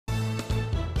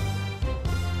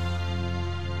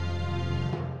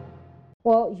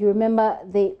Well, you remember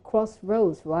the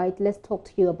Crossroads, right? Let's talk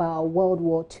to you about World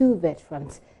War II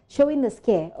veterans, showing the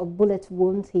scare of bullet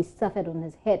wounds he suffered on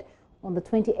his head on the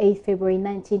 28th February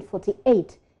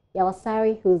 1948.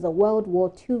 Yawasari, who is a World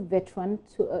War II veteran,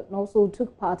 also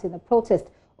took part in the protest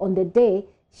on the day,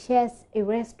 shares a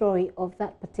rare story of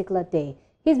that particular day.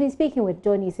 He's been speaking with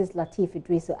JoyNews' Latif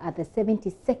Idrisu at the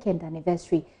 72nd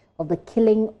anniversary of the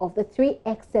killing of the 3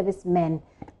 ex-servicemen.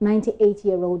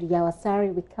 98-year-old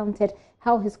Yawasari recounted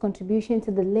how his contribution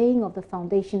to the laying of the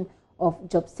foundation of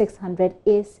Job 600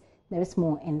 is. There is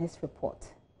more in this report.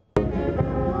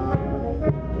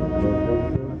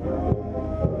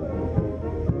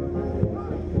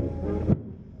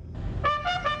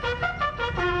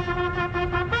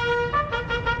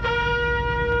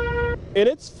 In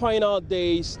its final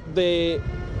days, the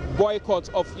boycott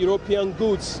of European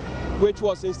goods, which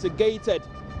was instigated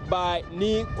by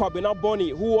Ni Kwabena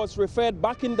Boni, who was referred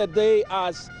back in the day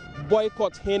as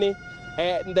Boycott Hene,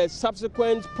 and the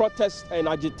subsequent protest and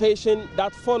agitation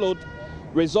that followed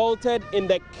resulted in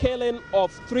the killing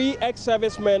of 3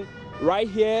 ex-servicemen right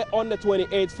here on the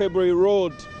 28th February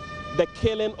road. The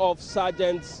killing of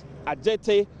Sergeants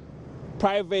Ajete,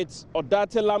 Privates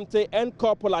Odate Lamte and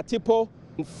Corporal Atipo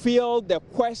fueled the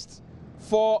quest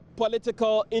for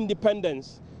political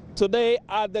independence. Today,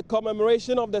 at the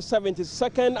commemoration of the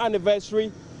 72nd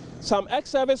anniversary, some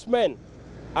ex-servicemen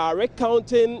are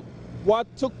recounting what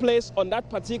took place on that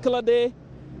particular day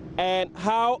and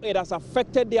how it has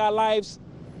affected their lives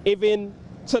even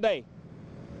today.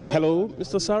 Hello,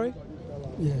 Mr. Sari?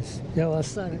 Yes,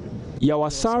 Yawasari.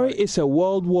 Yawasari is a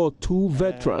World War II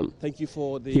veteran. Thank you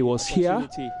for the He was here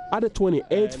at the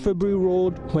 28th February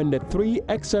road when the 3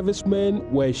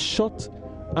 ex-servicemen were shot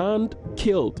and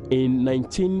killed in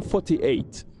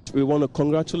 1948. We want to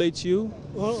congratulate you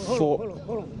Hold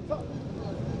on.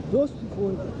 Those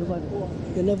people,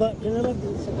 they never been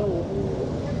the second war.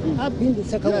 I've been the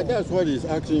second war. Yeah, that's what he's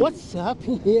asking. What's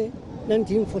happened here,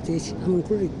 1948, I'm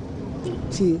including.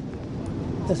 See,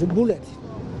 there's a bullet.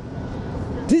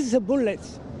 This is a bullet.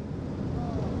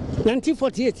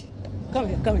 1948. Come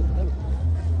here.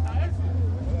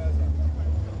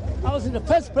 I was the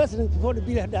first president before the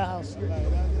bill had the house.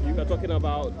 You are talking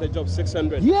about the Job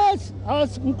 600? Yes, I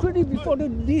was included before the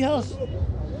bill house.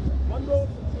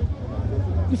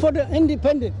 Before the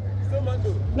independent.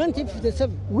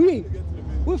 1957.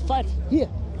 We fight here.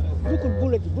 Look at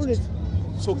bullets.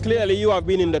 So clearly you have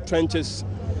been in the trenches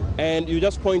and you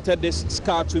just pointed this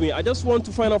scar to me. I just want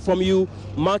to find out from you,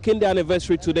 marking the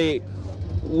anniversary today,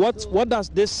 what does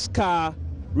this scar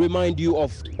remind you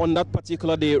of on that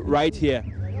particular day right here?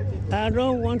 I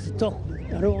don't want to talk.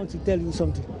 I don't want to tell you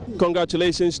something.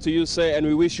 Congratulations to you, sir, and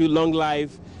we wish you long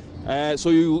life. So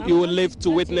you will live to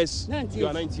witness. 98. You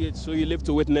are 98, so you live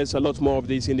to witness a lot more of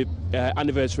these in the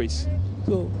anniversaries.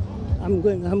 So I'm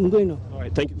going now. All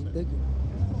right, thank you. Thank you.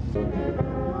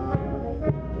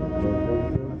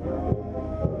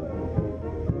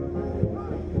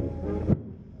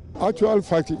 Actual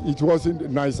fact, it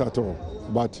wasn't nice at all,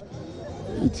 but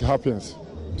it happens.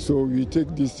 So we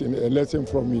take this in a lesson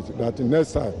from it, that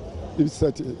next time, if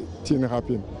such a thing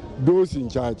happens, those in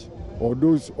charge or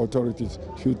those authorities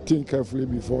should think carefully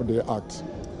before they act.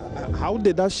 How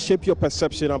did that shape your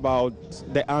perception about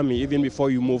the army even before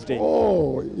you moved in?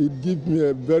 Oh, it gave me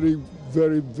a very,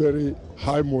 very, very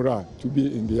high morale to be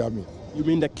in the army. You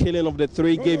mean the killing of the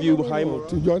 3 gave you high morale?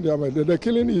 To join the army. The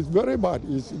killing is very bad.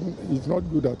 It's not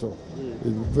good at all. It's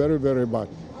very, very bad.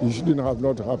 It shouldn't have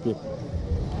not happened.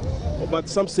 But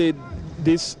some say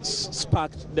this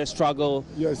sparked the struggle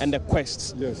and the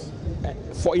quest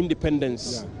for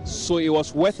independence. Yeah. So it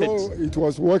was worth it. So it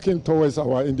was working towards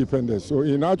our independence. So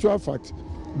in actual fact,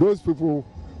 those people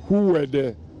who were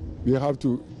there, we have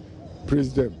to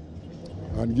praise them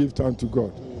and give thanks to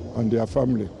God and their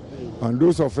family. And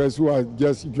those of us who are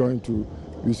just joined to,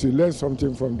 we should learn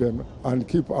something from them and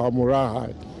keep our morale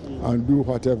high and do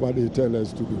whatever they tell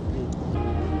us to do.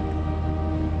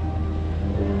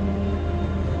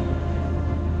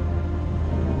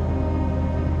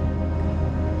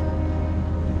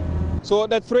 So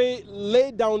the 3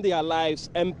 laid down their lives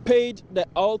and paid the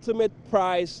ultimate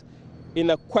price in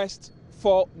a quest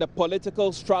for the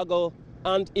political struggle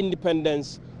and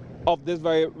independence of this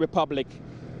very republic.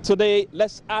 Today,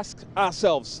 let's ask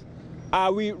ourselves,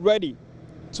 are we ready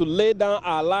to lay down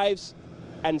our lives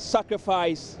and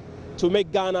sacrifice to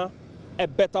make Ghana a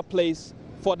better place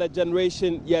for the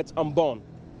generation yet unborn?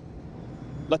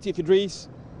 Latif Idris,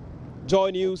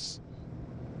 JoyNews,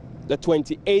 the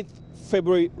 28th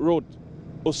February Road,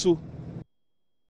 Osu.